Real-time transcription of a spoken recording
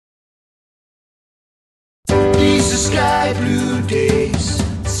Sky Blue days.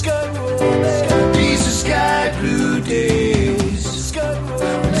 These are Sky Blue days. With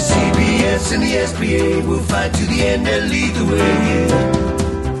the CBS and the SBA, we'll fight to the end and lead the way. Yeah.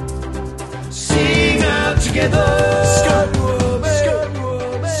 Sing out together.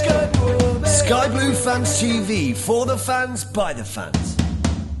 Sky Blue Fans TV, for the fans, by the fans.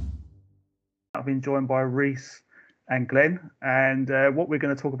 I've been joined by Reese and Glenn, and what we're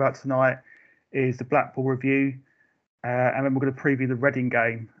going to talk about tonight is the Blackpool review, and then we're going to preview the Reading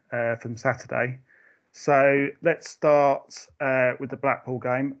game from Saturday. So let's start with the Blackpool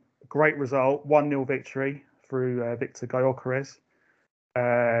game. Great result, 1-0 victory through Victor Gyökeres.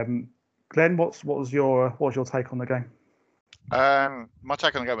 Glenn, what was your take on the game? My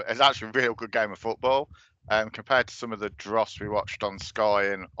take on the game is actually a real good game of football. Compared to some of the dross we watched on Sky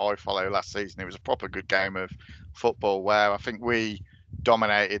and iFollow last season, it was a proper good game of football where I think we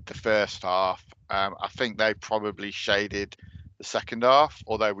dominated the first half. I think they probably shaded the second half,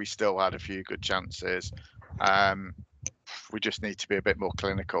 although we still had a few good chances. We just need to be a bit more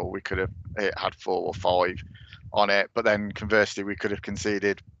clinical. We could have had 4 or 5 on it, but then conversely, we could have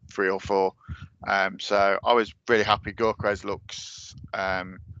conceded 3 or 4. So I was really happy. Gyökeres looks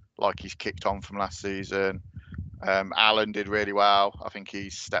like he's kicked on from last season. Alan did really well. I think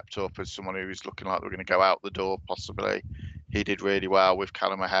he's stepped up as someone who's looking like we're going to go out the door possibly. He did really well with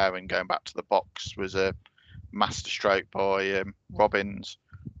Callum O'Hare, and going back to the box was a masterstroke by Robbins.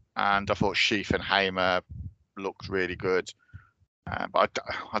 And I thought Sheaf and Hamer looked really good. But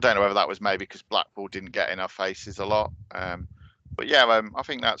I don't know whether that was maybe because Blackpool didn't get in our faces a lot. But yeah, I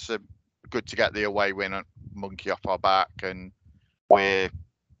think that's good to get the away win and monkey off our back. And I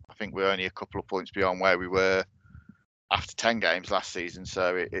think we're only a couple of points beyond where we were after 10 games last season.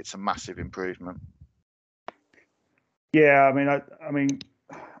 So it's a massive improvement. Yeah,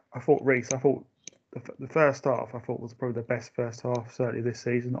 I thought Reese. I thought the first half was probably the best first half certainly this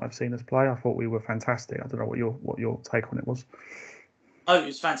season that I've seen us play. I thought we were fantastic. I don't know what your take on it was. Oh, it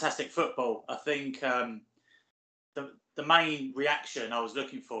was fantastic football. I think the main reaction I was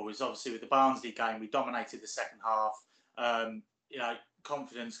looking for was obviously with the Barnsley game. We dominated the second half.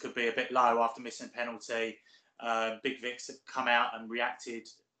 Confidence could be a bit low after missing a penalty. Big Vic's had come out and reacted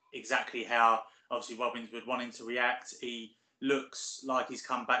exactly how obviously Robbins would want him to react. He looks like he's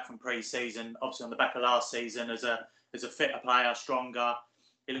come back from pre-season, obviously on the back of last season as a fitter player, stronger.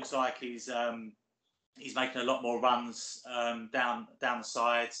 It looks like he's making a lot more runs down the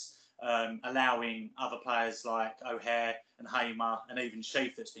sides, allowing other players like O'Hare and Hamer and even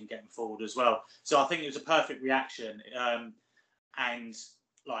Sheaf that's been getting forward as well. So I think it was a perfect reaction. And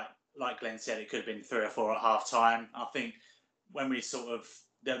like Glenn said, it could have been 3 or 4 at half time. I think when we sort of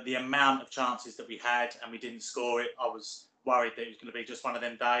the amount of chances that we had and we didn't score it, I was worried that it was going to be just one of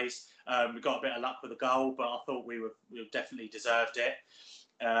them days. We got a bit of luck with the goal, but I thought we definitely deserved it.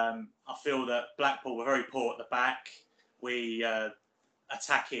 I feel that Blackpool were very poor at the back. We were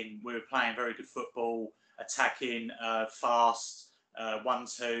playing very good football, attacking fast,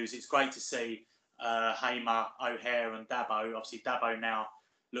 1-2s. It's great to see Hamer, O'Hare and Dabo. Obviously, Dabo now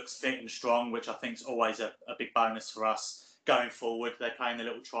looks fit and strong, which I think is always a big bonus for us going forward. They're playing the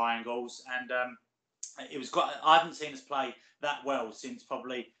little triangles, and it was great. I haven't seen us play that well since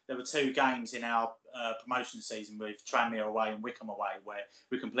probably there were 2 games in our promotion season with Tranmere away and Wickham away where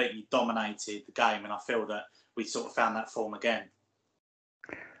we completely dominated the game, and I feel that we sort of found that form again.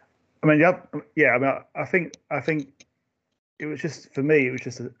 I think it was just, for me, it was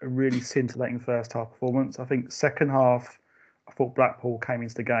just a really scintillating first half performance. I think second half, I thought Blackpool came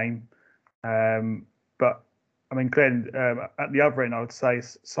into the game. But, Glenn, at the other end, I would say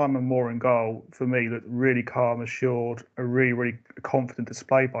Simon Moore in goal, for me, looked really calm, assured, a really, really confident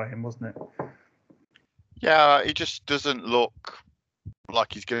display by him, wasn't it? Yeah, he just doesn't look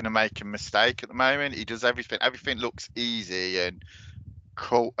like he's going to make a mistake at the moment. He does everything. Everything looks easy and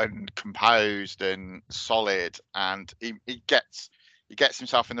cool and composed and solid, and he gets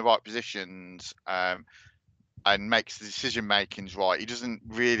himself in the right positions and makes the decision makings right. He doesn't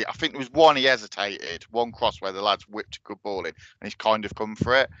really. I think there was one he hesitated, one cross where the lads whipped a good ball in, and he's kind of come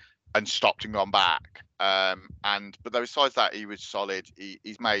for it and stopped and gone back. But besides that, he was solid.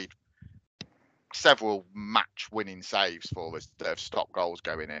 He's made several match-winning saves for us that have stopped goals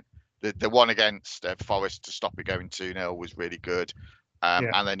going in. The one against Forest to stop it going 2-0 was really good.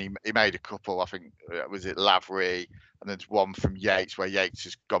 And then he made a couple, I think, was it Lavery? And there's one from Yates where Yates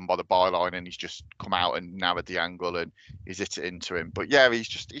has gone by the byline and he's just come out and narrowed the angle and he's hit it into him. But yeah, he's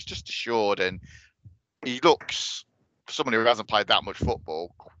just assured, and he looks, for someone who hasn't played that much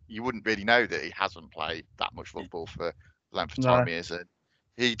football, you wouldn't really know that he hasn't played that much football for the length of time he is.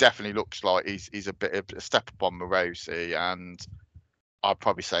 he definitely looks like he's a bit of a step up on Morosi, and I'd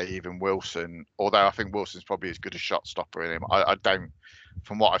probably say even Wilson. Although I think Wilson's probably as good a shot stopper in him. I don't,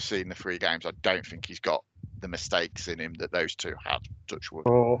 from what I've seen in the 3 games, I don't think he's got the mistakes in him that those two had. Touchwood.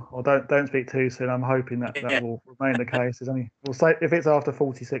 Or don't speak too soon. I'm hoping that will remain the case. We'll say if it's after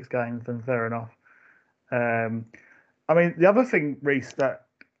 46 games, then fair enough. I mean, the other thing, Reece, that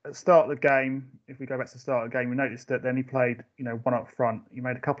at the start of the game, if we go back to the start of the game, we noticed that then he played, one up front. He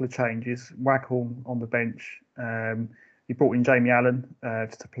made a couple of changes. Waghorn on the bench. He brought in Jamie Allen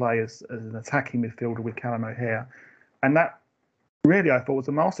to play as an attacking midfielder with Callum O'Hare, and that really I thought was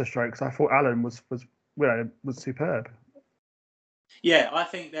a masterstroke. Because I thought Allen was superb. Yeah, I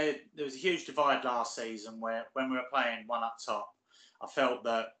think there was a huge divide last season where when we were playing one up top, I felt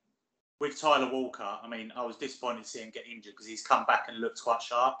that with Tyler Walker, I mean, I was disappointed to see him get injured because he's come back and looked quite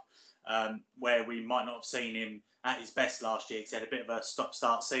sharp, where we might not have seen him at his best last year because he had a bit of a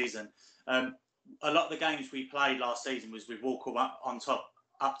stop-start season. A lot of the games we played last season was with Walker up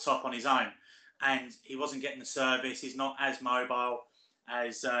top on his own, and he wasn't getting the service. He's not as mobile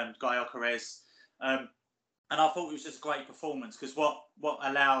as Guy Okerez. And I thought it was just a great performance because what it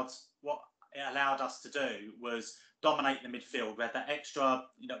allowed us to do was dominate the midfield. We had that extra,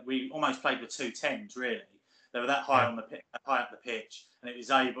 we almost played with 2 10s really. They were that high high up the pitch, and it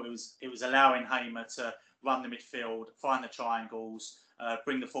was allowing Hamer to run the midfield, find the triangles,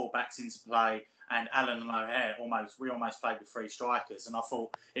 bring the fullbacks into play, and Allen and O'Hare we almost played with 3 strikers. And I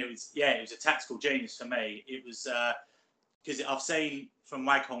thought it was a tactical genius for me. It was because I've seen from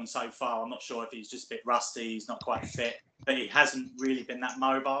Waghorn so far, I'm not sure if he's just a bit rusty, he's not quite fit, but he hasn't really been that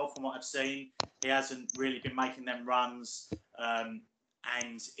mobile from what I've seen. He hasn't really been making them runs, and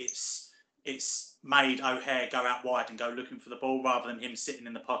it's made O'Hare go out wide and go looking for the ball rather than him sitting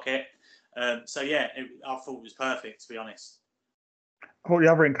in the pocket. I thought it was perfect, to be honest. I thought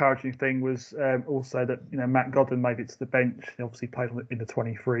the other encouraging thing was also that Matt Godden made it to the bench. He obviously played in the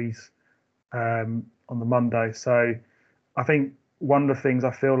 23s on the Monday. So I think one of the things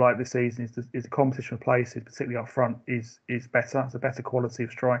I feel like this season is the competition for places, particularly up front, is better. It's a better quality of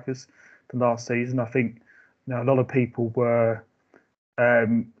strikers than last season. I think a lot of people were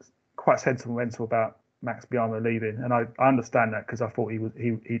quite sentimental about Max Biama leaving, and I understand that because I thought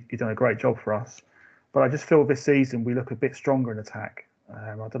he'd done a great job for us. But I just feel this season we look a bit stronger in attack.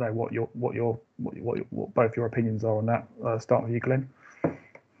 I don't know what both your opinions are on that. Start with you, Glenn.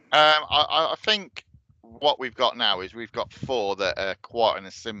 I think what we've got now is we've got 4 that are quite on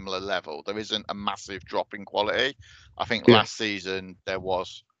a similar level. There isn't a massive drop in quality. I think last season there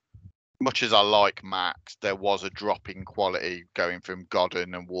was, much as I like Max, there was a drop in quality going from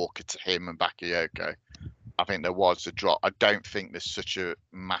Godden and Walker to him and Bakayoko. I think there was a drop. I don't think there's such a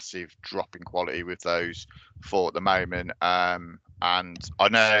massive drop in quality with those 4 at the moment. And I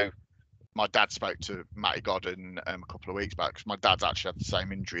know my dad spoke to Matty Godden a couple of weeks back because my dad's actually had the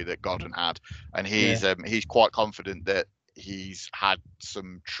same injury that Godden had, and he's quite confident that he's had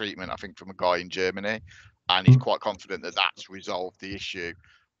some treatment, I think, from a guy in Germany, and he's quite confident that that's resolved the issue.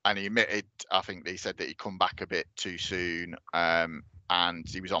 And he admitted, I think he said that he come back a bit too soon, and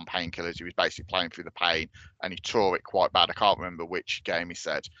he was on painkillers. He was basically playing through the pain, and he tore it quite bad. I can't remember which game he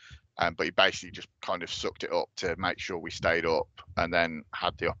said. But he basically just kind of sucked it up to make sure we stayed up, and then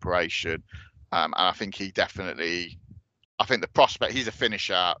had the operation. And I think I think the prospect, he's a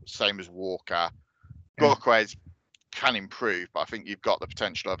finisher, same as Walker. Gorquez can improve, but I think you've got the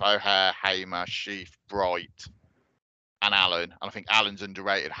potential of O'Hare, Hamer, Sheaf, Bright, and Allen. And I think Allen's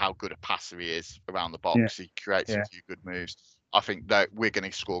underrated how good a passer he is around the box. Yeah. He creates a few good moves. I think that we're going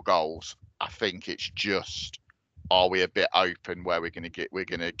to score goals. I think it's just, are we a bit open where we're going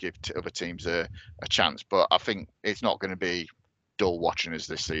to give other teams a chance? But I think it's not going to be dull watching us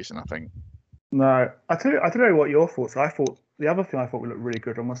this season, I think. No, I don't know what your thoughts are. I thought the other thing I thought we looked really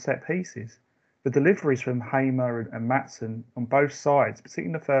good on was set pieces. The deliveries from Hamer and Maatsen on both sides,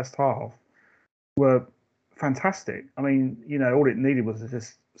 particularly in the first half, were fantastic. I mean, all it needed was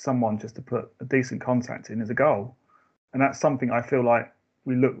just someone just to put a decent contact in as a goal. And that's something I feel like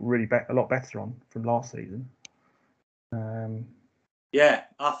we look really a lot better on from last season.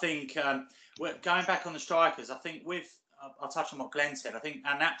 I think we're going back on the strikers. I think I'll touch on what Glenn said. I think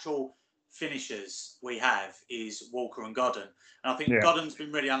our natural finishers we have is Walker and Godden. And I think Godden's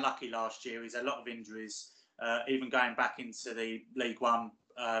been really unlucky last year. He's had a lot of injuries, even going back into the League One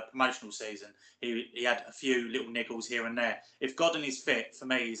promotional season. He had a few little niggles here and there. If Godden is fit, for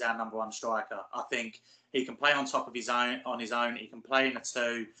me, he's our number 1 striker. I think he can play on top of his own. He can play in a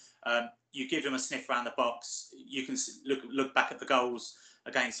 2. You give him a sniff around the box. You can look back at the goals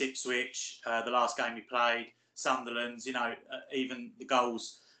against Ipswich, the last game he played. Sunderland's, even the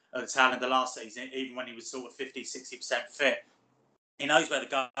goals at the tail end of last season, even when he was sort of 50, 60% fit. He knows where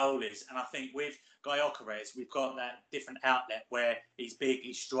the goal is. And I think with Gyökeres, we've got that different outlet where he's big,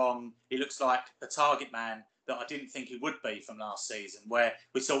 he's strong. He looks like a target man that I didn't think he would be from last season, where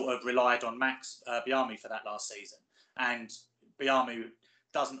we sort of relied on Max Biamou for that last season. And Biamou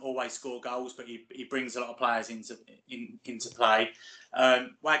doesn't always score goals, but he brings a lot of players into play.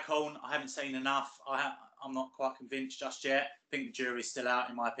 Waghorn, I haven't seen enough. I'm not quite convinced just yet. I think the jury's still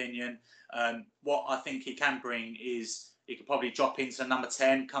out, in my opinion. What I think he can bring is he could probably drop into number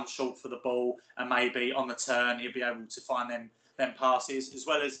 10, come short for the ball, and maybe on the turn he'll be able to find them passes, as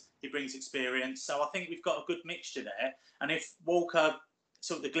well as he brings experience. So I think we've got a good mixture there. And if Walker,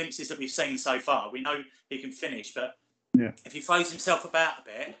 sort of the glimpses that we've seen so far, we know he can finish, but if he throws himself about a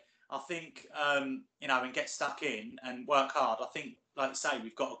bit, I think, and gets stuck in and work hard, I think, like I say,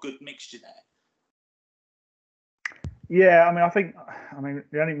 we've got a good mixture there. Yeah, my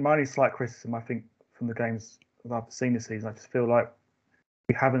only slight criticism, I think, from the games that I've seen this season, I just feel like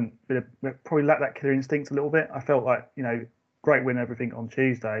we probably lacked that killer instinct a little bit. I felt like, great win everything on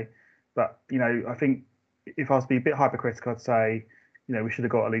Tuesday, but I think if I was to be a bit hypercritical, I'd say we should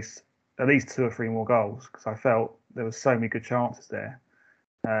have got at least 2 or 3 more goals, because I felt there was so many good chances there.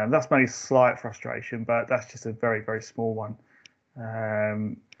 That's my only slight frustration, but that's just a very, very small one.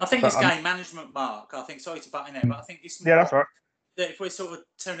 I think it's game management, Mark. I think, sorry to butt in there, but I think it's more, that's right. That if we're sort of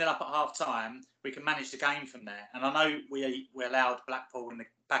 2-0 up at half time, we can manage the game from there. And I know we allowed Blackpool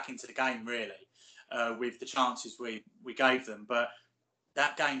back into the game, really, with the chances we gave them. But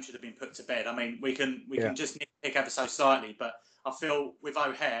that game should have been put to bed. I mean, we can just nitpick ever so slightly. But I feel with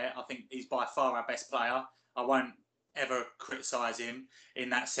O'Hare, I think he's by far our best player. I won't ever criticise him in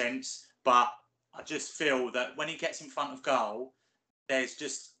that sense. But I just feel that when he gets in front of goal, there's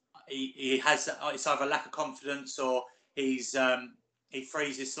just he has, it's either lack of confidence or he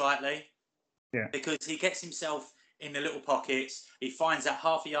freezes slightly, because he gets himself in the little pockets. He finds that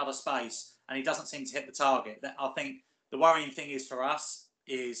half a yard of space and he doesn't seem to hit the target. I think the worrying thing is for us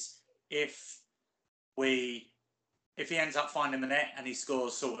is if he ends up finding the net and he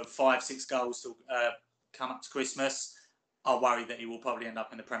scores sort of 5-6 goals to come up to Christmas, I worry that he will probably end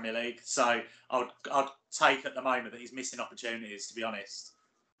up in the Premier League. So I'd take at the moment that he's missing opportunities, to be honest.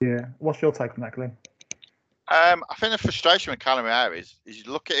 Yeah. What's your take on that, Glenn? I think the frustration with Callum O'Hare is you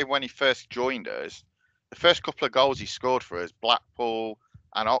look at him when he first joined us, the first couple of goals he scored for us, Blackpool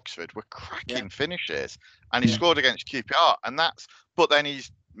and Oxford, were cracking finishes, and he scored against QPR, but then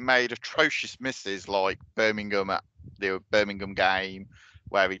he's made atrocious misses like Birmingham at the Birmingham game,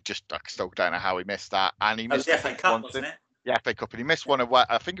 where I still don't know how he missed that, and he missed the FA Cup, wasn't it? Yeah, FA Cup, and he missed one of,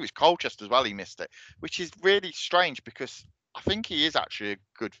 I think it was Colchester as well. He missed it, which is really strange because I think he is actually a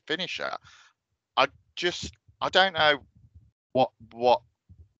good finisher. I don't know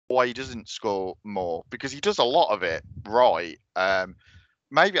why he doesn't score more, because he does a lot of it right.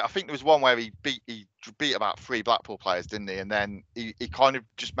 Maybe I think there was one where he beat about 3 Blackpool players, didn't he? And then he kind of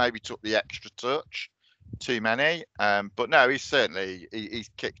just maybe took the extra touch, too many. But no, he's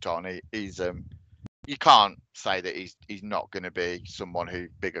kicked on. He's you can't say that he's not going to be someone who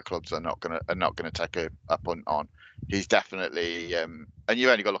bigger clubs are not going to take a punt on. He's definitely and you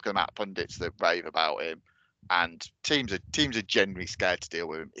only got to look at the amount of pundits that rave about him, and teams are generally scared to deal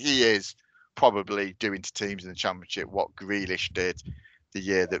with him. He is probably doing to teams in the Championship what Grealish did the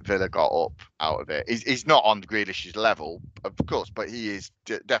year that Villa got up out of it. He's not on Grealish's level, of course, but he is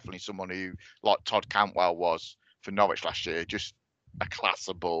definitely someone who, like Todd Cantwell was for Norwich last year, just a class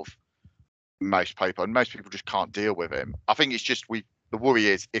above most people, and most people just can't deal with him. I think it's just the worry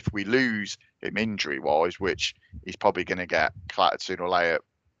is if we lose him injury wise, which he's probably going to get clattered sooner or later,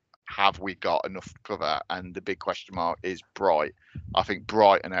 have we got enough cover? And the big question mark is Bright. I think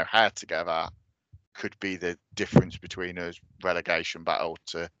Bright and O'Hare together could be the difference between us relegation battle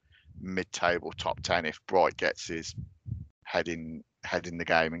to mid-table top 10 if Bright gets his head in the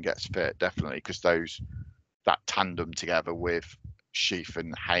game and gets fit, definitely, because that tandem together with Sheaf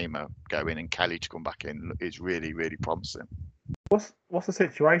and Hamer going and Kelly to come back in is really, really promising. What's the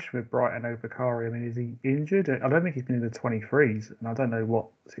situation with Brighton over Bakari? I mean, is he injured? I don't think he's been in the 23s, and I don't know what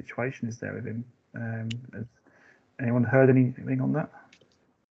situation is there with him. Has anyone heard anything on that?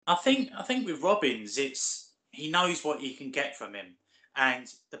 I think with Robbins, he knows what he can get from him, and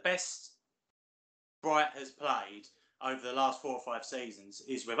the best Bright has played over the last 4 or 5 seasons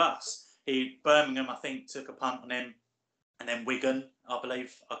is with us. Birmingham, I think, took a punt on him, and then Wigan, I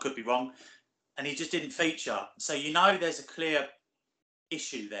believe. I could be wrong. And he just didn't feature. So there's a clear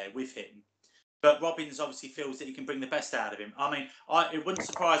issue there with him. but Robins obviously feels that he can bring the best out of him. I mean, it wouldn't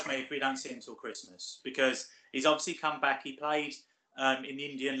surprise me if we don't see him till Christmas, because he's obviously come back. He played in the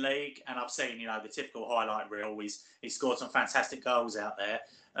Indian League, and I've seen, the typical highlight reel. He scored some fantastic goals out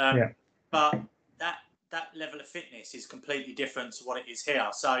there. But that level of fitness is completely different to what it is here.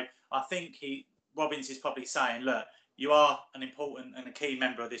 So I think Robins is probably saying, look, you are an important and a key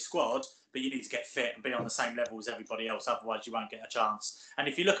member of this squad, but you need to get fit and be on the same level as everybody else. Otherwise, you won't get a chance. And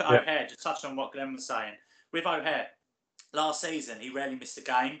if you look at O'Hare, just touching on what Glenn was saying, with O'Hare, last season, he rarely missed a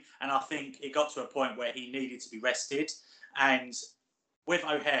game. And I think it got to a point where he needed to be rested. And with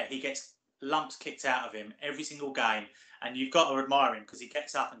O'Hare, he gets lumps kicked out of him every single game. And you've got to admire him because he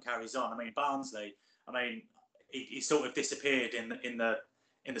gets up and carries on. I mean, Barnsley, he sort of disappeared in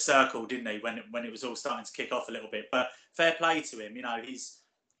the circle, didn't he? When it was all starting to kick off a little bit. But fair play to him.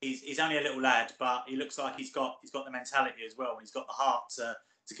 He's only a little lad, but he looks like he's got the mentality as well. He's got the heart to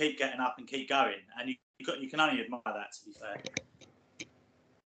keep getting up and keep going. And you can only admire that, to be fair.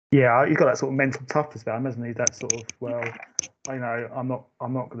 Yeah, he's got that sort of mental toughness about him, hasn't he? That sort of, I'm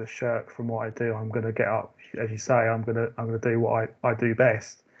not going to shirk from what I do. I'm going to get up, as you say. I'm going to do what I do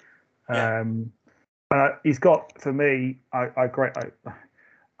best. Yeah. He's got, for me, I'm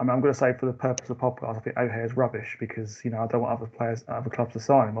going to say, for the purpose of podcast, I think O'Hare's rubbish because I don't want other clubs to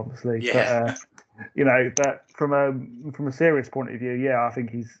sign him, obviously. Yeah. But from a serious point of view, yeah, I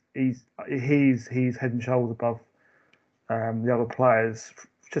think he's head and shoulders above the other players.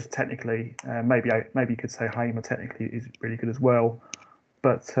 Just technically, maybe you could say Hamer technically is really good as well.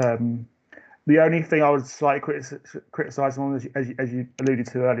 But the only thing I would slightly criticise him on, as you alluded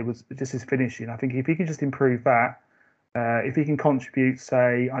to earlier, was just his finishing. I think if he can just improve that, if he can contribute,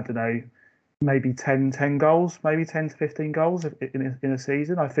 say, I don't know, maybe 10 goals, maybe 10 to 15 goals in a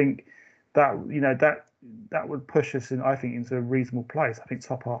season, I think that would push us into a reasonable place. I think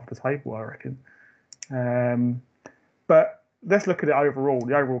top half of the table, I reckon. But let's look at it overall.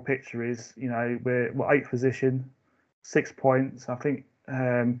 The overall picture is, we're 8th position, 6 points. I think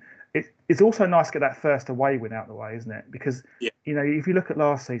it's also nice to get that first away win out of the way, isn't it? Because, if you look at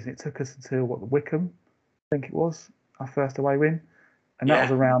last season, it took us until, Wickham, I think it was, our first away win. And that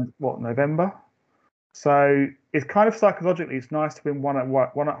was around, November? So it's kind of psychologically, it's nice to win one at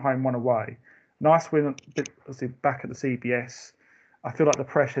home, one away. Nice win, obviously, back at the CBS. I feel like the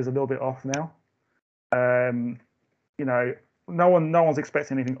pressure's a little bit off now. No one's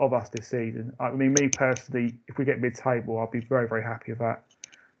expecting anything of us this season. I mean, me personally, if we get mid-table, I'll be very, very happy with that.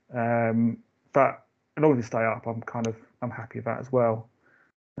 But as long as we stay up, I'm happy with that as well.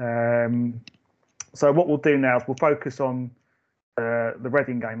 So what we'll do now is we'll focus on the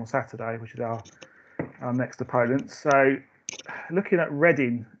Reading game on Saturday, which is our next opponent. So looking at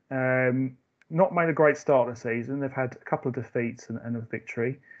Reading, not made a great start of the season. They've had a couple of defeats and a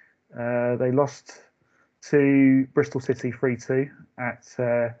victory. They lost to Bristol City 3-2 at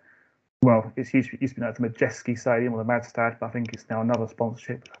it's used to be known as the Majeski Stadium or the Madstad, but I think it's now another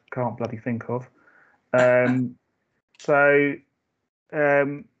sponsorship I can't bloody think of.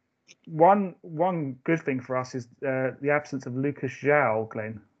 One good thing for us is the absence of Lucas João,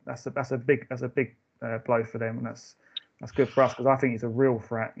 Glenn. That's a big blow for them, and that's good for us because I think he's a real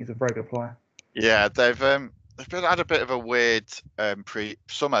threat. He's a very good player. Yeah, they've had a bit of a weird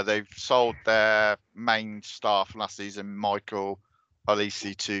pre-summer. They've sold their main star from last season, Michael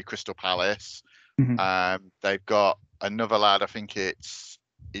Olise, to Crystal Palace. Mm-hmm. They've got another lad, I think it's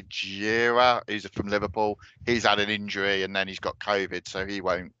Ijira, who's from Liverpool. He's had an injury and then he's got COVID, so he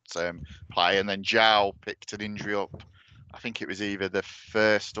won't play. And then João picked an injury up. I think it was either the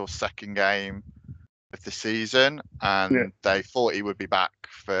first or second game of the season, and they thought he would be back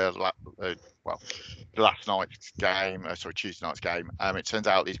for last night's game, Tuesday night's game. It turns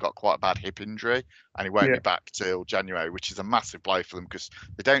out he's got quite a bad hip injury and he won't be back till January, which is a massive blow for them because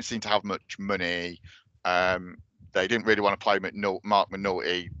they don't seem to have much money. They didn't really want to play Mark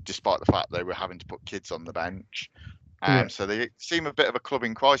McNulty, despite the fact they were having to put kids on the bench. So they seem a bit of a club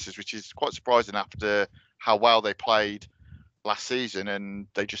in crisis, which is quite surprising after how well they played last season, and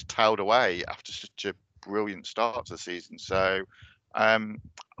they just tailed away after such a brilliant start to the season. So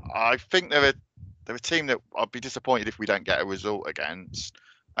I think they're a team that I'd be disappointed if we don't get a result against.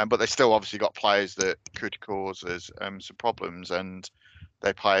 But they still obviously got players that could cause us some problems, and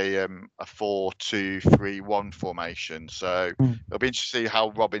they play a 4-2-3-1 formation. So it'll be interesting to see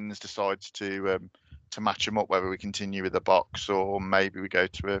how Robins decides to match them up, whether we continue with the box or maybe we go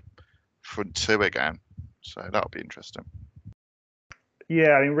to a front two again. So that'll be interesting.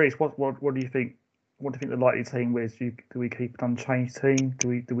 Yeah, I mean, Reece, what do you think? What do you think the likely team is? Do we keep an unchanged team?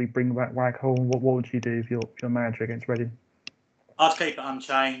 Do we bring back Waghorn? What would you do if you're manager against Reading? I'd keep it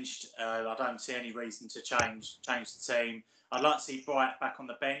unchanged. I don't see any reason to change the team. I'd like to see Bright back on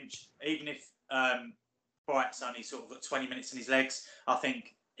the bench, even if Bright's only sort of got 20 minutes in his legs. I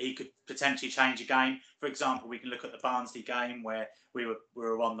think he could potentially change a game. For example, we can look at the Barnsley game where we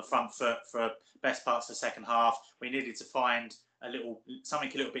were on the front foot for best parts of the second half. We needed to find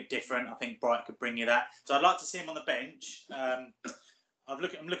something a little bit different. I think Bright could bring you that. So I'd like to see him on the bench. I'm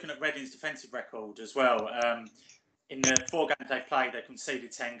looking at Reading's defensive record as well. In the 4 games they've played, they've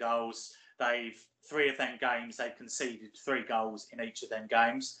conceded 10 goals. 3 of them games, they've conceded 3 goals in each of them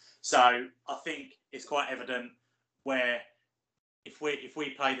games. So I think it's quite evident where if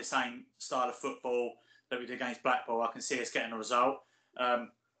we play the same style of football that we did against Blackpool, I can see us getting a result.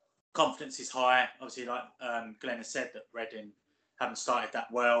 Confidence is high. Obviously, like Glenn has said, that Reading haven't started that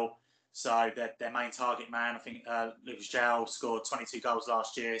well. So their main target man, I think Lucas João scored 22 goals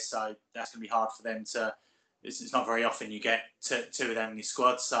last year. So that's going to be hard for them to. It's not very often you get 2 of them in your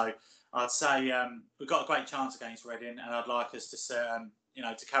squad. So I'd say we've got a great chance against Reading, and I'd like us to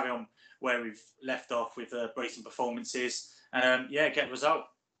carry on where we've left off with recent performances and get a result.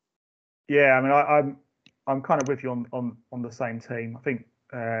 Yeah, I mean, I'm kind of with you on the same team. I think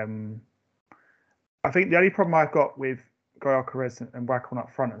the only problem I've got with Gyökeres and Waghorn up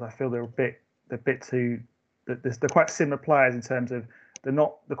front is I feel they're a bit too. They're quite similar players in terms of they're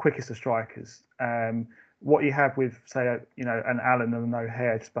not the quickest of strikers. What you have with, say, an Allen and an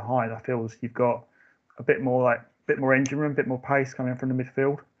O'Hare just behind, I feel is you've got a bit more engine room, a bit more pace coming from the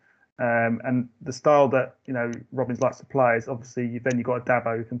midfield. And the style that Robins likes to play is obviously you've got a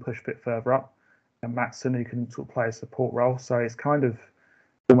Dabo who can push a bit further up, and Maatsen who can sort of play a support role. So it's kind of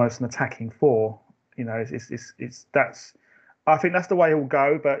almost an attacking 4. I think that's the way he'll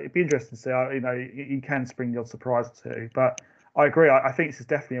go. But it'd be interesting to see. He can spring the odd surprise too. But I agree. I think this is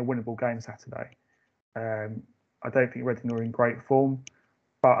definitely a winnable game Saturday. I don't think Reading are in great form,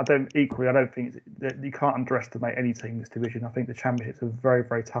 but I don't think that you can't underestimate any team in this division. I think the Championship's a very,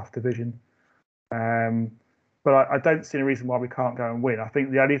 very tough division. But I don't see any reason why we can't go and win. I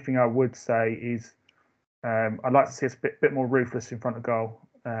think the only thing I would say is I'd like to see us a bit more ruthless in front of goal.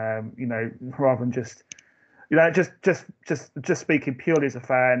 Rather than just speaking purely as a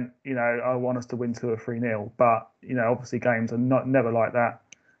fan. I want us to win 2 or 3-0. But obviously games are never like that.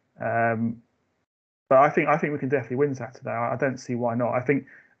 But I think we can definitely win Saturday. I don't see why not. I think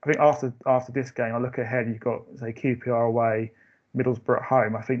after this game, I look ahead. You've got, say, QPR away, Middlesbrough at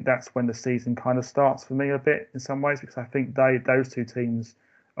home. I think that's when the season kind of starts for me a bit in some ways, because I think those 2 teams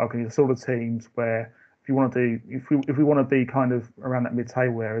are going to be the sort of teams where if we want to be kind of around that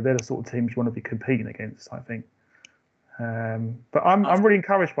mid-table area, they're the sort of teams you want to be competing against, I think. But I'm really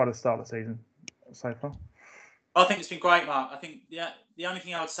encouraged by the start of the season so far. I think it's been great, Mark. I think the only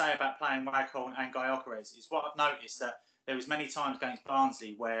thing I would say about playing Waghorn and Gyökeres is what I've noticed that there was many times against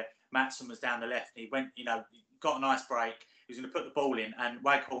Barnsley where Maatsen was down the left and he went, got a nice break. He was going to put the ball in, and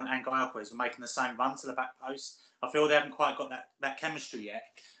Waghorn and Gyökeres were making the same run to the back post. I feel they haven't quite got that chemistry yet,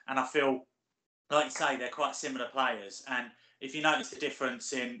 and I feel, like you say, they're quite similar players. And if you notice the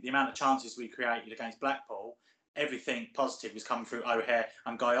difference in the amount of chances we created against Blackpool, everything positive was coming through O'Hare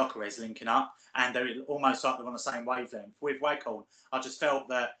and Gyökeres linking up, and they're almost like they're on the same wavelength. With Waghorn, I just felt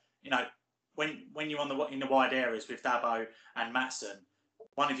that when you're in the wide areas with Dabo and Maatsen,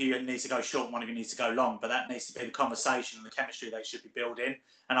 one of you needs to go short, and one of you needs to go long, but that needs to be the conversation and the chemistry they should be building.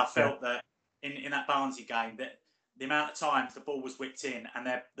 And I felt that in that Barnsley game, that the amount of times the ball was whipped in and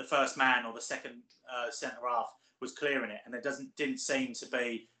the first man or the second centre half was clearing it, and there didn't seem to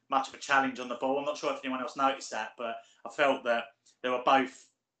be much of a challenge on the ball. I'm not sure if anyone else noticed that, but I felt that they were both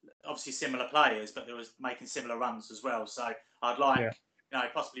obviously similar players, but they was making similar runs as well. So I'd like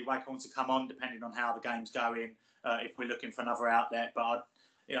possibly Waghorn to come on, depending on how the game's going, if we're looking for another outlet. But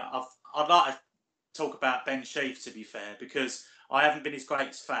I'd like to talk about Ben Sheaf, to be fair, because I haven't been his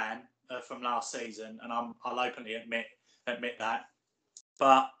greatest fan from last season, and I'll openly admit that.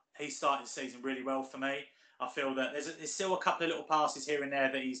 But he started the season really well for me. I feel that there's still a couple of little passes here and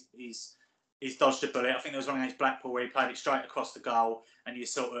there that he's dodged a bullet. I think there was one against Blackpool where he played it straight across the goal, and it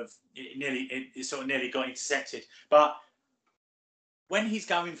nearly got intercepted. But when he's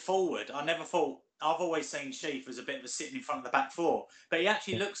going forward, I've always seen Sheaf as a bit of a sitting in front of the back 4, but he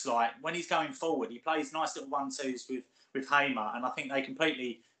actually looks like when he's going forward, he plays nice little 1-2s with Hamer, and I think they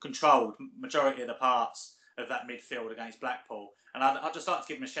completely controlled majority of the parts of that midfield against Blackpool. And I'd just like to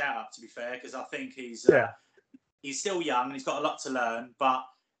give him a shout out, to be fair, because I think he's still young and he's got a lot to learn. But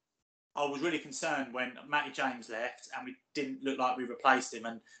I was really concerned when Matty James left and we didn't look like we replaced him,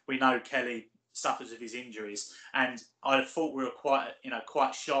 and we know Kelly suffers of his injuries, and I thought we were quite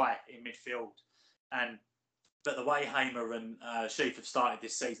shy in midfield. And But the way Hamer and Sheaf have started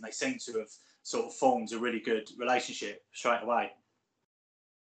this season, they seem to have sort of formed a really good relationship straight away.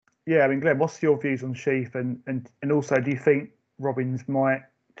 Yeah, I mean, Glenn, what's your views on Sheaf, and also, do you think Robins might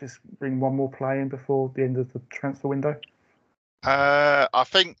just bring one more play in before the end of the transfer window? I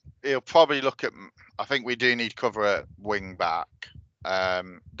think he'll probably look at. I think we do need cover at wing back.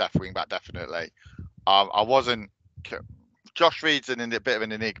 Wing back, definitely. I wasn't. Josh Reed's a bit of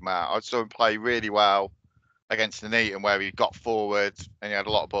an enigma. I saw him play really well against Nuneaton, where he got forward and he had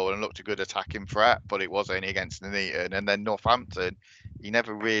a lot of ball and looked a good attacking threat, but it was only against Nuneaton. And then Northampton, he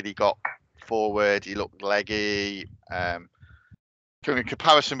never really got forward. He looked leggy. In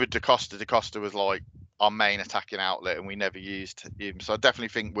comparison with Da Costa was like our main attacking outlet, and we never used him. So I definitely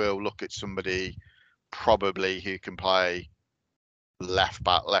think we'll look at somebody probably who can play left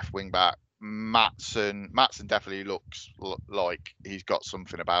back, left wing back. Matson definitely looks like he's got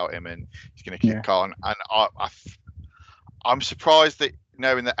something about him, and he's going to kick on. And I'm surprised that,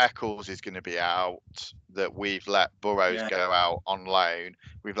 knowing that Eccles is going to be out, that we've let Burrows go out on loan.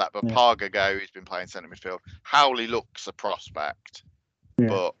 We've let Bapaga go, who's been playing centre midfield. Howley looks a prospect,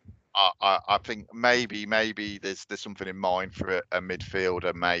 but I think maybe there's something in mind for a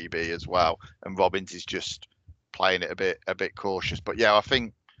midfielder maybe as well. And Robins is just playing it a bit cautious. But yeah, I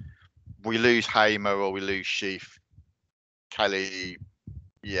think we lose Hamer or we lose Sheaf. Kelly,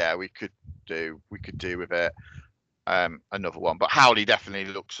 we could do with it. Another one, but Howley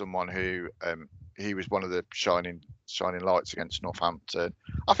definitely looks someone who he was one of the shining lights against Northampton.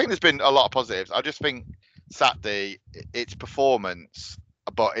 I think there's been a lot of positives. I just think Saturday, it's performance,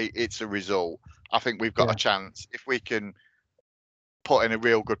 but it's a result. I think we've got a chance if we can put in a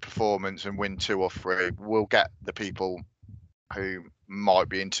real good performance and win 2 or 3. We'll get the people who might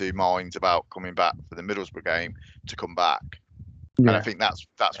be in 2 minds about coming back for the Middlesbrough game to come back, and I think that's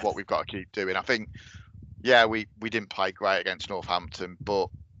what we've got to keep doing. I think. Yeah, we didn't play great against Northampton, but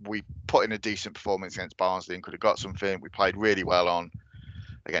we put in a decent performance against Barnsley and could have got something. We played really well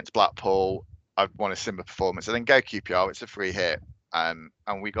against Blackpool. I want a similar performance, and then go QPR. It's a free hit, and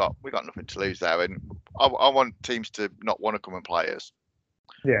we got nothing to lose there. And I want teams to not want to come and play us,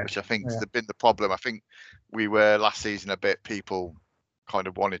 which I think has been the problem. I think we were last season a bit. People kind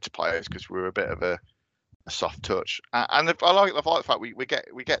of wanted to play us because we were a bit of a soft touch, and I like the fact we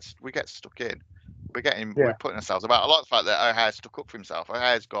get stuck in. We're putting ourselves about. I like the fact that O'Hare stuck up for himself.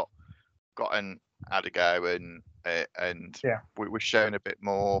 O'Hare's got had a go, and we're showing a bit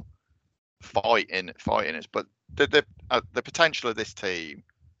more fight in us. But the potential of this team,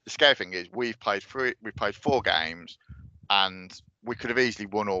 the scary thing is we've played 4 games, and we could have easily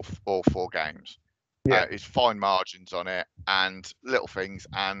won all 4 games. It's fine margins on it and little things,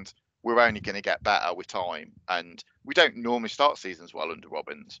 and we're only going to get better with time. And we don't normally start seasons well under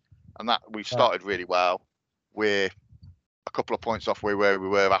Robins. And that we've started really well. We're a couple of points off where we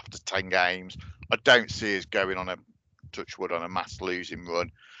were after 10 games. I don't see us going on a mass losing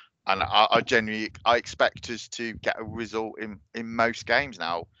run. And I expect us to get a result in most games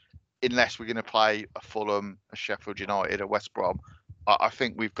now, unless we're going to play a Fulham, a Sheffield United, a West Brom. I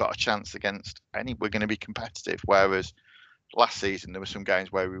think we've got a chance against any. We're going to be competitive. Whereas last season there were some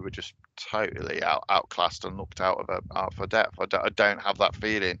games where we were just totally outclassed and looked out of depth. I don't have that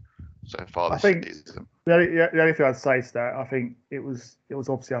feeling so far this season. The only thing I'd say is that I think it was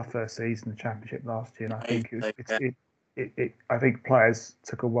obviously our first season in the Championship last year, and I think I think players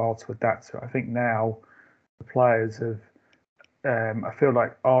took a while to adapt to it. I think now the players have. I feel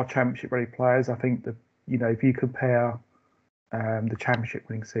like our Championship ready players. I think that if you compare the Championship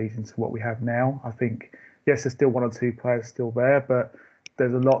winning season to what we have now, I think yes, there's still 1 or 2 players still there, but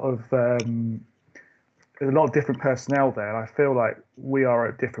there's a lot of different personnel there, and I feel like we are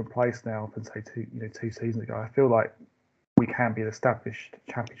at a different place now than say 2 seasons ago. I feel like we can be an established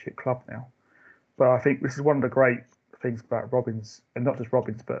Championship club now. But I think this is one of the great things about Robins, and not just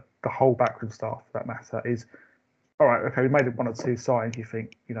Robins, but the whole backroom staff for that matter, is all right. Okay, we made 1 or 2 signings. You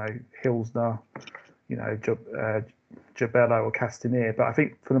think Hilsner, Jabello or Castaneer, but I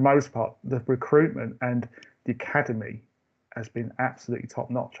think for the most part the recruitment and the academy has been absolutely top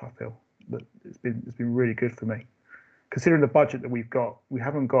notch. I feel that it's been really good for me, considering the budget that we've got. We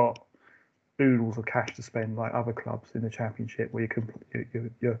haven't got oodles of cash to spend like other clubs in the Championship, where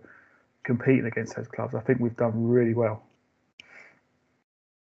you're competing against those clubs. I think we've done really well.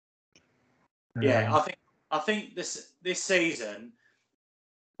 I think this season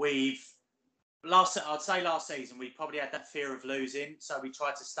last season we probably had that fear of losing, so we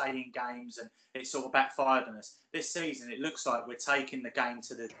tried to stay in games and it sort of backfired on us. This season it looks like we're taking the game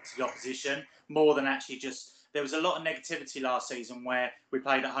to the opposition more than actually just there was a lot of negativity last season where we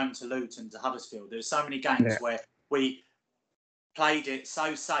played at home to Luton, to Huddersfield. There were so many games where we played it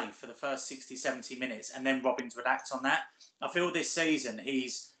so safe for the first 60, 70 minutes, and then Robins would act on that. I feel this season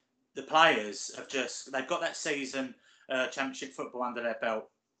the players they've got that season championship football under their belt,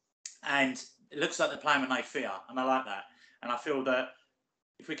 and it looks like they're playing when they fear, and I like that. And I feel that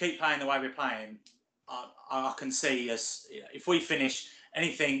if we keep playing the way we're playing, I can see us, if we finish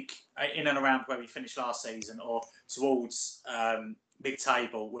anything in and around where we finished last season or towards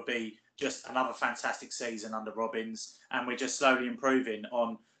mid-table, would be just another fantastic season under Robins, and we're just slowly improving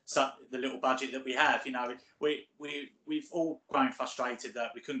on the little budget that we have. You know, we've all grown frustrated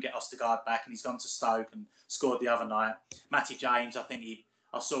that we couldn't get Ostergaard back, and he's gone to Stoke and scored the other night. Matty James,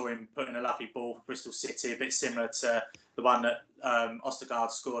 I saw him putting a lovely ball for Bristol City, a bit similar to the one that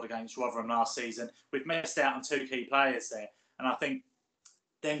Ostergaard scored against Rotherham last season. We've missed out on two key players there, and I think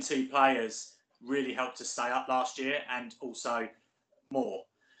them two players really helped us stay up last year, and also more.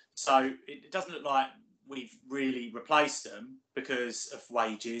 So it doesn't look like we've really replaced them because of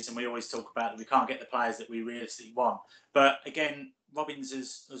wages, and we always talk about that we can't get the players that we realistically want. But again, Robins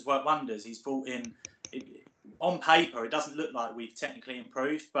has worked wonders. He's brought in, on paper, it doesn't look like we've technically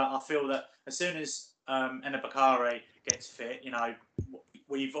improved, but I feel that as soon as Enna Bakare gets fit, you know,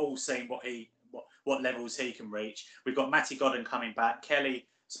 we've all seen what levels he can reach. We've got Matty Godden coming back. Kelly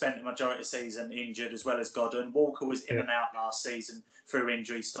spent the majority of the season injured, as well as Godden. Walker was in and out last season through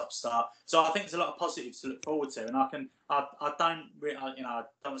injury, stop-start. So I think there's a lot of positives to look forward to. And I don't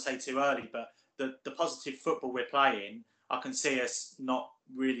want to say too early, but the positive football we're playing, I can see us not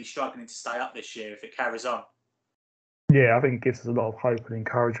really struggling to stay up this year if it carries on. Yeah, I think it gives us a lot of hope and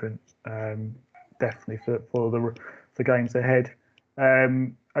encouragement, definitely for the games ahead.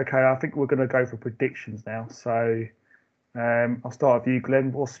 Okay, I think we're going to go for predictions now. So I'll start with you,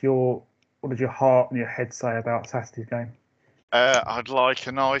 Glenn. What did your heart and your head say about Saturday's game? I'd like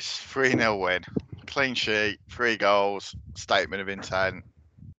a nice 3-0 win. Clean sheet, 3 goals, statement of intent.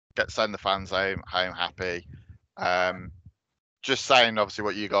 Send the fans home happy. Just saying, obviously,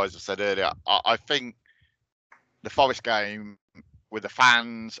 what you guys have said earlier. I think the Forest game with the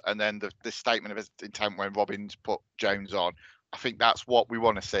fans and then the statement of intent when Robins put Jones on, I think that's what we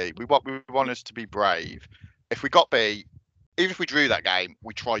want to see. We want us to be brave. If we got B, even if we drew that game,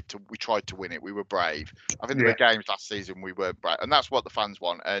 we tried to win it. We were brave. I think there were games last season we were brave, and that's what the fans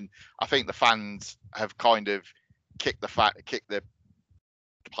want. And I think the fans have kind of kicked the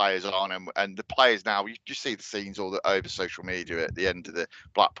players on, and the players now. You see the scenes all over social media at the end of the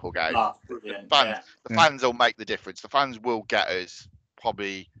Blackpool game. Oh, the fans will make the difference. The fans will get us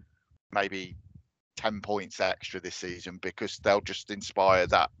probably maybe 10 points extra this season because they'll just inspire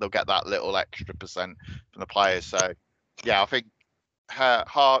that. They'll get that little extra percent from the players. So. Yeah, I think her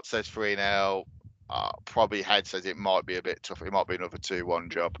heart says 3-0. Probably head says it might be a bit tough. It might be another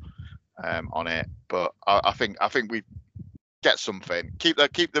 2-1 job on it. But I think we get something. Keep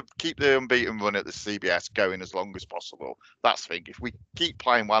the unbeaten run at the CBS going as long as possible. That's the thing. If we keep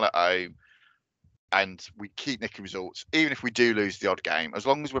playing well at home and we keep nicking results, even if we do lose the odd game, as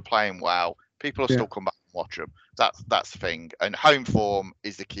long as we're playing well, people will still come back and watch them. That's the thing. And home form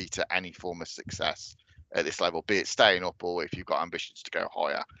is the key to any form of success at this level, be it staying up or if you've got ambitions to go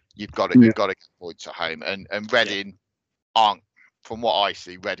higher, you've got to get points at home. And Reading aren't, from what I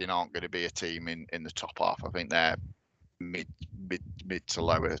see, Reading aren't going to be a team in the top half. I think they're mid to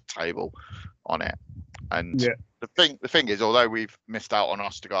lower table on it. And the thing is, although we've missed out on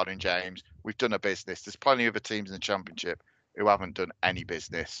Ostergaard and James, we've done a business. There's plenty of other teams in the Championship who haven't done any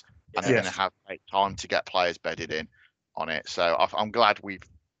business, and they're going to have to take time to get players bedded in on it. So I'm glad we've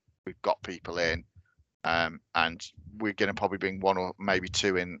got people in. And we're going to probably bring 1 or maybe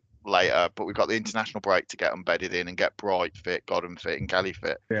 2 in later, but we've got the international break to get them bedded in and get Bright fit, Godden fit, and Kelly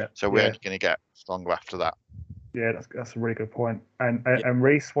fit. So we're only going to get stronger after that. Yeah, that's a really good point. And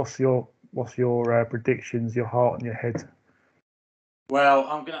Reese, what's your predictions, your heart and your head? Well,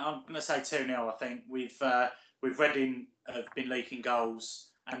 I'm gonna say 2-0. I think we've Reading have been leaking goals,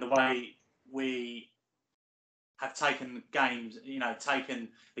 and the way we have taken the game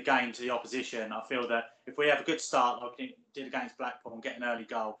to the opposition. I feel that if we have a good start, like we did against Blackpool, and get an early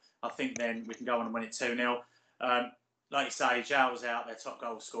goal, I think then we can go on and win it 2-0. Like you say, Zhao was out, their top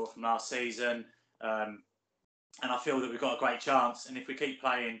goal scorer from last season, and I feel that we've got a great chance. And if we keep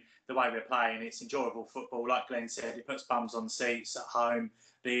playing the way we're playing, it's enjoyable football. Like Glenn said, it puts bums on seats at home.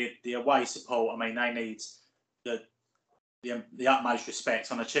 The away support, I mean, they need the utmost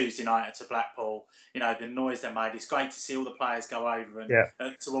respect on a Tuesday night to Blackpool. You know, the noise they made. It's great to see all the players go over and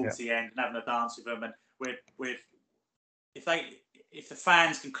towards the end and having a dance with them. And if if the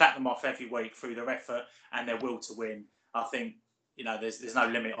fans can clap them off every week through their effort and their will to win, I think there's no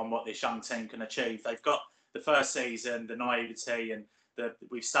limit on what this young team can achieve. They've got the first season, the naivety, and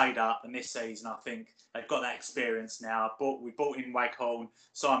we've stayed up, and this season I think they've got that experience now. We brought in Waghorn,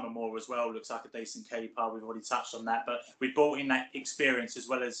 Simon Moore as well, looks like a decent keeper. We've already touched on that, but we brought in that experience as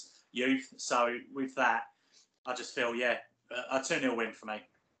well as youth. So with that, I just feel, a 2-0 win for me.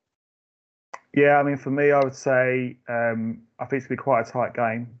 Yeah, I mean, for me, I would say I think it's going to be quite a tight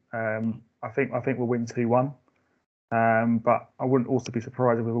game. I think we'll win 2-1. But I wouldn't also be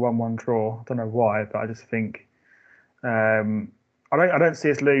surprised with a 1-1 draw. I don't know why, but I just think I don't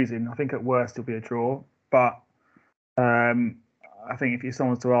see us losing. I think at worst it'll be a draw. But I think if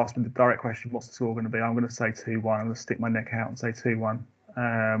someone's to ask me the direct question, what's the score going to be? I'm going to say 2-1. I'm going to stick my neck out and say 2-1.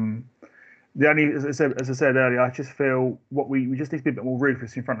 The only, as I said earlier, I just feel we just need to be a bit more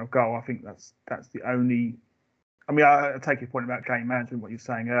ruthless in front of goal. I think that's the only. I mean, I take your point about game management, what you're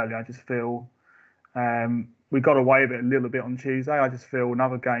saying earlier. I just feel we got away with it a little bit on Tuesday. I just feel in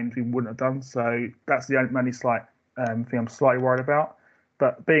other games we wouldn't have done. So that's the only slight thing I'm slightly worried about.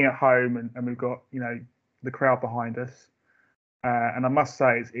 But being at home and we've got the crowd behind us, and I must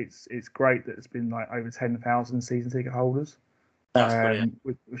say it's great that it's been like over 10,000 season ticket holders. That's brilliant.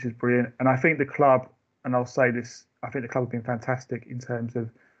 Which is brilliant. And I think the club, and I'll say this, I think the club have been fantastic in terms of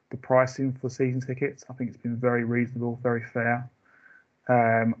the pricing for season tickets. I think it's been very reasonable, very fair.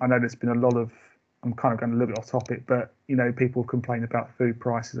 I know there's been a lot of, I'm kind of going a little bit off topic, but people complain about food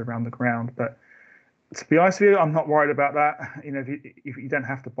prices around the ground. But to be honest with you, I'm not worried about that. If you don't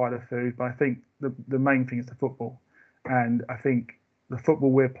have to buy the food, but I think the main thing is the football. And I think the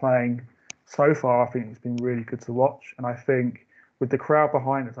football we're playing so far, I think it's been really good to watch. And I think with the crowd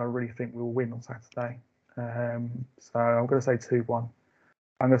behind us, I really think we'll win on Saturday. So I'm going to say 2-1.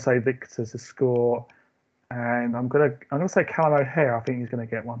 I'm going to say Victor to score, and I'm going to say Callum O'Hare. I think he's going to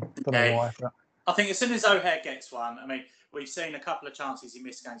get one. I don't know why. But I think as soon as O'Hare gets one, I mean, we've seen a couple of chances he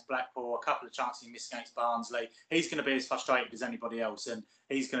missed against Blackpool, a couple of chances he missed against Barnsley. He's going to be as frustrated as anybody else, and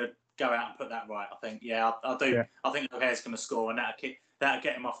he's going to go out and put that right. I think, I do. Yeah. I think O'Hare's going to score, and that'll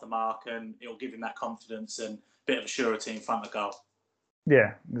get him off the mark, and it'll give him that confidence and a bit of surety in front of goal.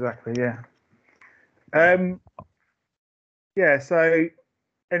 Yeah, exactly. Yeah. So,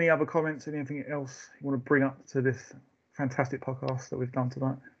 any other comments? Anything else you want to bring up to this fantastic podcast that we've done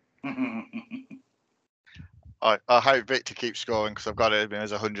tonight? I hope Victor keeps scoring, because I've got it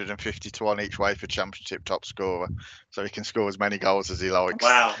as 150-1 each way for Championship top scorer, so he can score as many goals as he likes.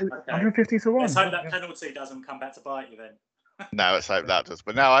 Wow. Okay. 150-1. Let's hope that penalty doesn't come back to bite you then. No, let's hope that does.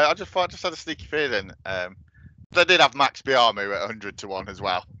 But no, I just had a sneaky feeling. They did have Max Biamu at 100-1 as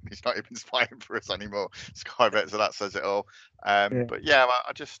well. He's not even playing for us anymore. Sky Bet, so that says it all. But yeah,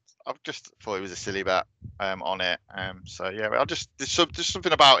 I've just thought it was a silly bet on it. There's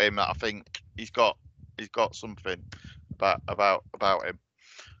something about him that I think he's got something about him.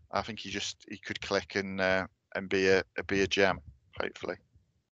 I think he could click and be a gem, hopefully.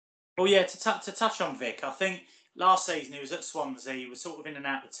 Well, yeah. To touch on Vic, I think last season he was at Swansea. He was sort of in and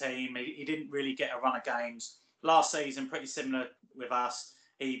out of the team. He didn't really get a run of games. Last season, pretty similar with us.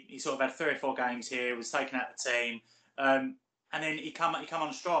 He sort of had 3 or 4 games here, was taken out of the team, and then he come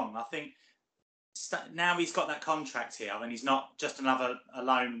on strong. I think now he's got that contract here. I mean, he's not just a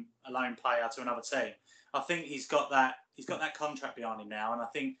lone player to another team. I think he's got that contract behind him now, and I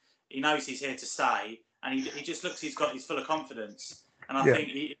think he knows he's here to stay. And he just looks, he's full of confidence. And I think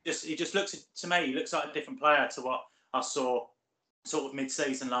he just looks, to me, he looks like a different player to what I saw sort of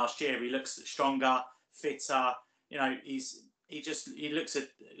mid-season last year. He looks stronger, fitter. He looks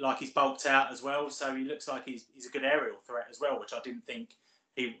like he's bulked out as well. So he looks like he's a good aerial threat as well, which I didn't think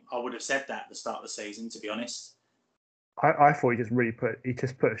I would have said that at the start of the season, to be honest. I thought he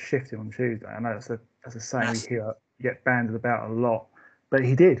just put a shift in on Tuesday. I know that's a saying we hear get banded about a lot, but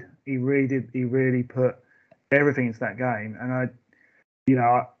he did. He really did. He really put everything into that game. And I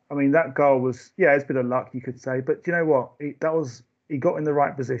mean, that goal was, it's a bit of luck, you could say. But do you know what? He got in the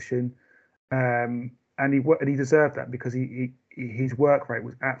right position, and he deserved that, because his work rate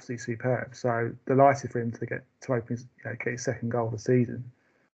was absolutely superb. So delighted for him to get his second goal of the season.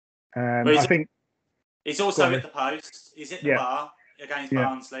 I think he's also hit the post. He's hit the bar against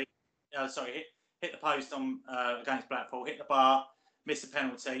Barnsley. Hit the post on against Blackpool. Hit the bar, missed a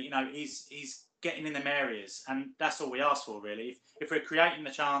penalty. He's getting in them areas, and that's all we ask for, really. If we're creating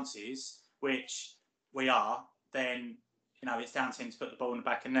the chances, which we are, then it's down to him to put the ball in the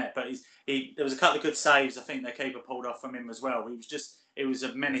back of the net. But there was a couple of good saves. I think the keeper pulled off from him as well. It was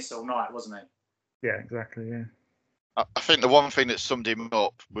a menace all night, wasn't it? Yeah, exactly. Yeah. I think the one thing that summed him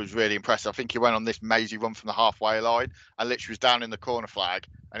up was really impressive. I think he went on this mazy run from the halfway line and literally was down in the corner flag,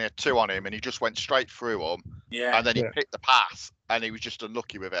 and he had 2 on him, and he just went straight through them. Yeah. And then he Yeah. picked the pass, and he was just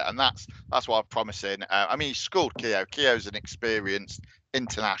unlucky with it. And that's what I'm promising. I mean, he schooled Keogh. Keogh's an experienced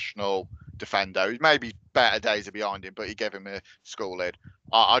international defender. Maybe better days are behind him, but he gave him a schooling.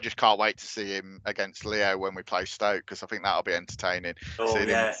 I just can't wait to see him against Leo when we play Stoke, because I think that'll be entertaining. Oh, Seeing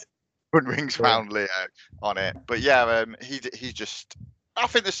yeah. him run rings round Leo on it. But yeah, he's just. I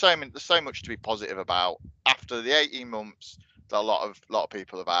think there's so much to be positive about after the 18 months that a lot of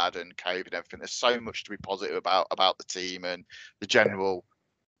people have had, and COVID and everything. There's so much to be positive about the team, and the general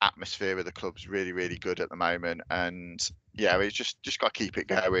atmosphere of the club's really, really good at the moment. And yeah, it's just got to keep it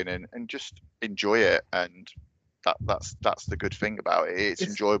going and just enjoy it. And that's the good thing about it. It's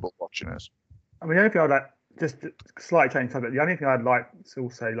enjoyable watching us. I mean, the only thing I'd like, just slightly change subject, the only thing I'd like to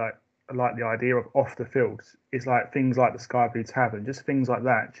also I like the idea of off the field is like things like the Sky Blue Tavern, just things like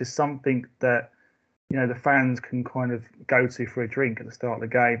that, just something that, you know, the fans can kind of go to for a drink at the start of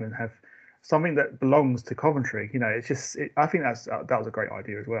the game and have something that belongs to Coventry. You know, it's just, I think that was a great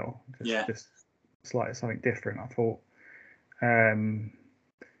idea as well. Just slightly something different, I thought.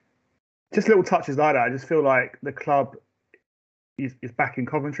 Just little touches like that. I just feel like the club is back in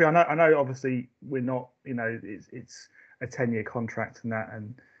Coventry. I know. Obviously, we're not. You know, it's a 10-year contract and that,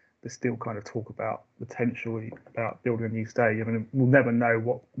 and there's still kind of talk about potentially about building a new stadium, and we'll never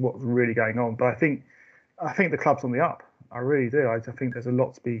know what's really going on. But I think the club's on the up. I really do. I think there's a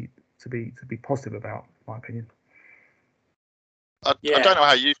lot to be positive about, in my opinion. I don't know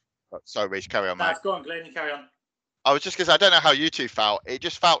how you. Sorry, Reece, carry on, mate. Go on, Glenn. You carry on. I was just going to say, I don't know how you two felt. It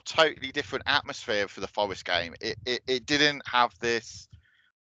just felt totally different atmosphere for the Forest game. It didn't have this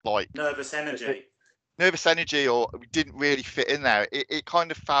like nervous energy, or we didn't really fit in there. It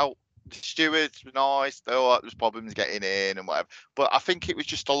kind of felt the stewards were nice. There was problems getting in and whatever, but I think it was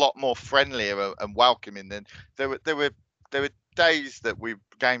just a lot more friendlier and welcoming than there were games that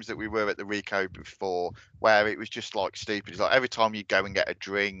we were at the Rico before where it was just like stupid. It's like every time you go and get a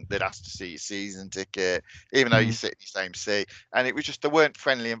drink, they'd ask to see your season ticket, even though you sit in the same seat. And it was just, they weren't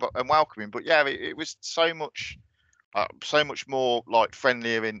friendly and welcoming. But yeah, it was so much more like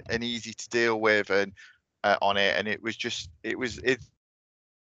friendlier and easy to deal with and on it. And it was just,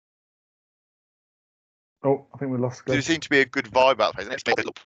 Oh, I think we lost. There seemed to be a good vibe about the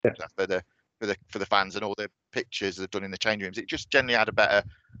place. For the fans and all the pictures they've done in the change rooms, it just generally had a better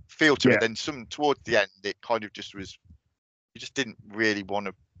feel to it. Then towards the end, it kind of just was. You just didn't really want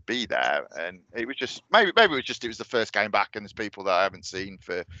to be there, and it was just maybe it was the first game back, and there's people that I haven't seen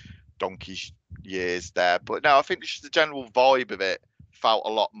for donkey's years there. But no, I think just the general vibe of it felt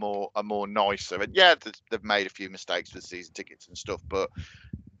a lot more nicer. And yeah, they've made a few mistakes with season tickets and stuff, but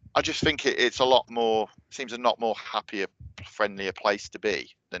I just think it's a lot more. Seems a lot more happier, friendlier place to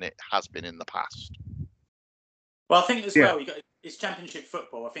be than it has been in the past. Well, I think as well, it's Championship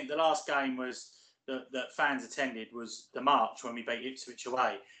football. I think the last game was that fans attended was the March when we beat Ipswich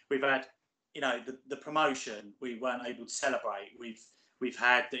away. We've had, you know, the promotion. We weren't able to celebrate. We've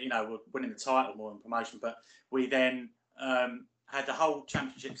had, you know, we're winning the title more than promotion, but we then had the whole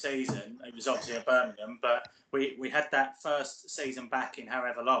Championship season. It was obviously at Birmingham, but we had that first season back in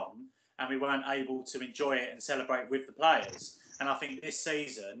however long, and we weren't able to enjoy it and celebrate with the players. And I think this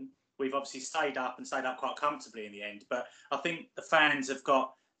season, we've obviously stayed up quite comfortably in the end. But I think the fans have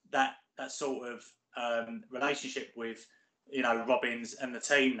got that sort of relationship with, you know, Robins and the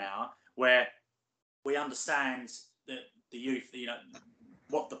team now, where we understand that the youth, you know,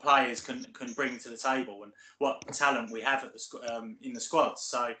 what the players can bring to the table and what talent we have at in the squads.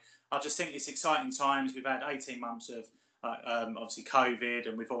 So I just think it's exciting times. We've had 18 months of obviously COVID,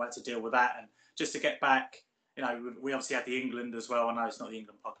 and we've all had to deal with that. And just to get back, you know, we obviously had the England as well. I know it's not the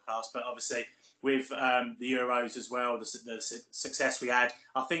England podcast, but obviously with the Euros as well, the success we had,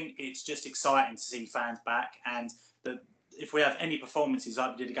 I think it's just exciting to see fans back. And if we have any performances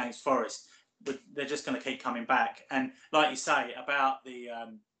like we did against Forest, they're just going to keep coming back. And like you say about the,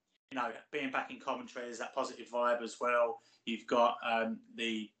 you know, being back in Coventry, there's that positive vibe as well. You've got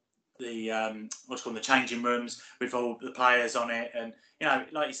the what's called the changing rooms with all the players on it, and you know,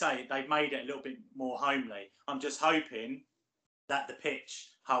 like you say, they've made it a little bit more homely. I'm just hoping that the pitch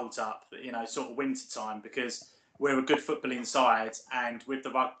holds up, you know, sort of winter time, because we're a good footballing side, and with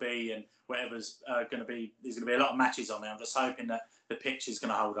the rugby and whatever's going to be, there's going to be a lot of matches on there. I'm just hoping that the pitch is going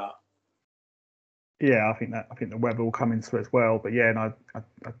to hold up. Yeah, I think the weather will come into it as well. But yeah, and I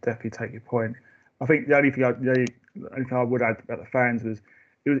definitely take your point. I think the only thing I would add about the fans was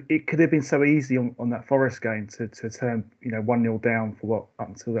it could have been so easy on that Forest game to turn, you know, 1-0 down for up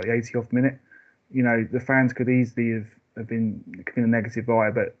until the 80th minute. the fans could easily have been a negative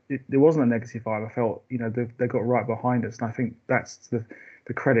vibe, but there wasn't a negative vibe. I felt, they got right behind us, and I think that's the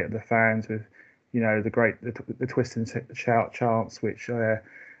credit of the fans with, the twist and shout chants, which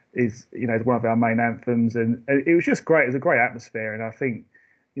is one of our main anthems, and it was just great. It was a great atmosphere, and I think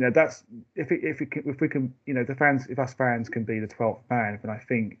that's if we can the fans, if us fans can be the 12th man, then I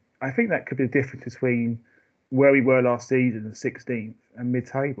think that could be the difference between where we were last season and 16th and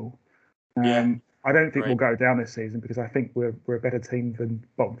mid-table. I don't think we'll go down this season because I think we're a better team than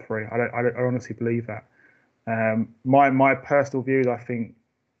bottom three. I honestly believe that. My personal view is I think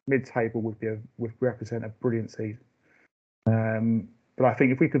mid-table would represent a brilliant season. But I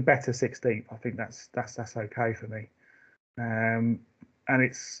think if we could better 16th, I think that's okay for me. And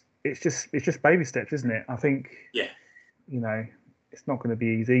it's just baby steps, isn't it? I think it's not going to be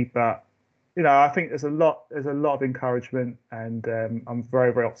easy, but I think there's a lot of encouragement, and I'm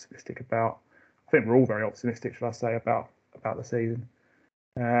very, very optimistic about. I think we're all very optimistic, should I say, about the season.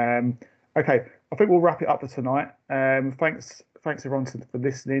 Okay, I think we'll wrap it up for tonight. Thanks everyone for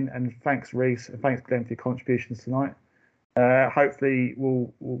listening, and thanks Reese, and thanks Glenn for your contributions tonight. Hopefully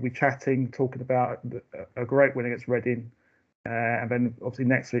we'll be talking about a great win against Reading, and then obviously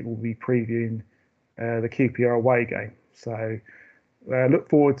next week we'll be previewing the QPR away game. So look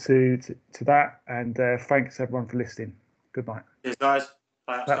forward to that, and thanks everyone for listening. Good night. Cheers, guys.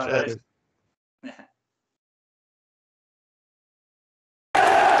 Bye. That's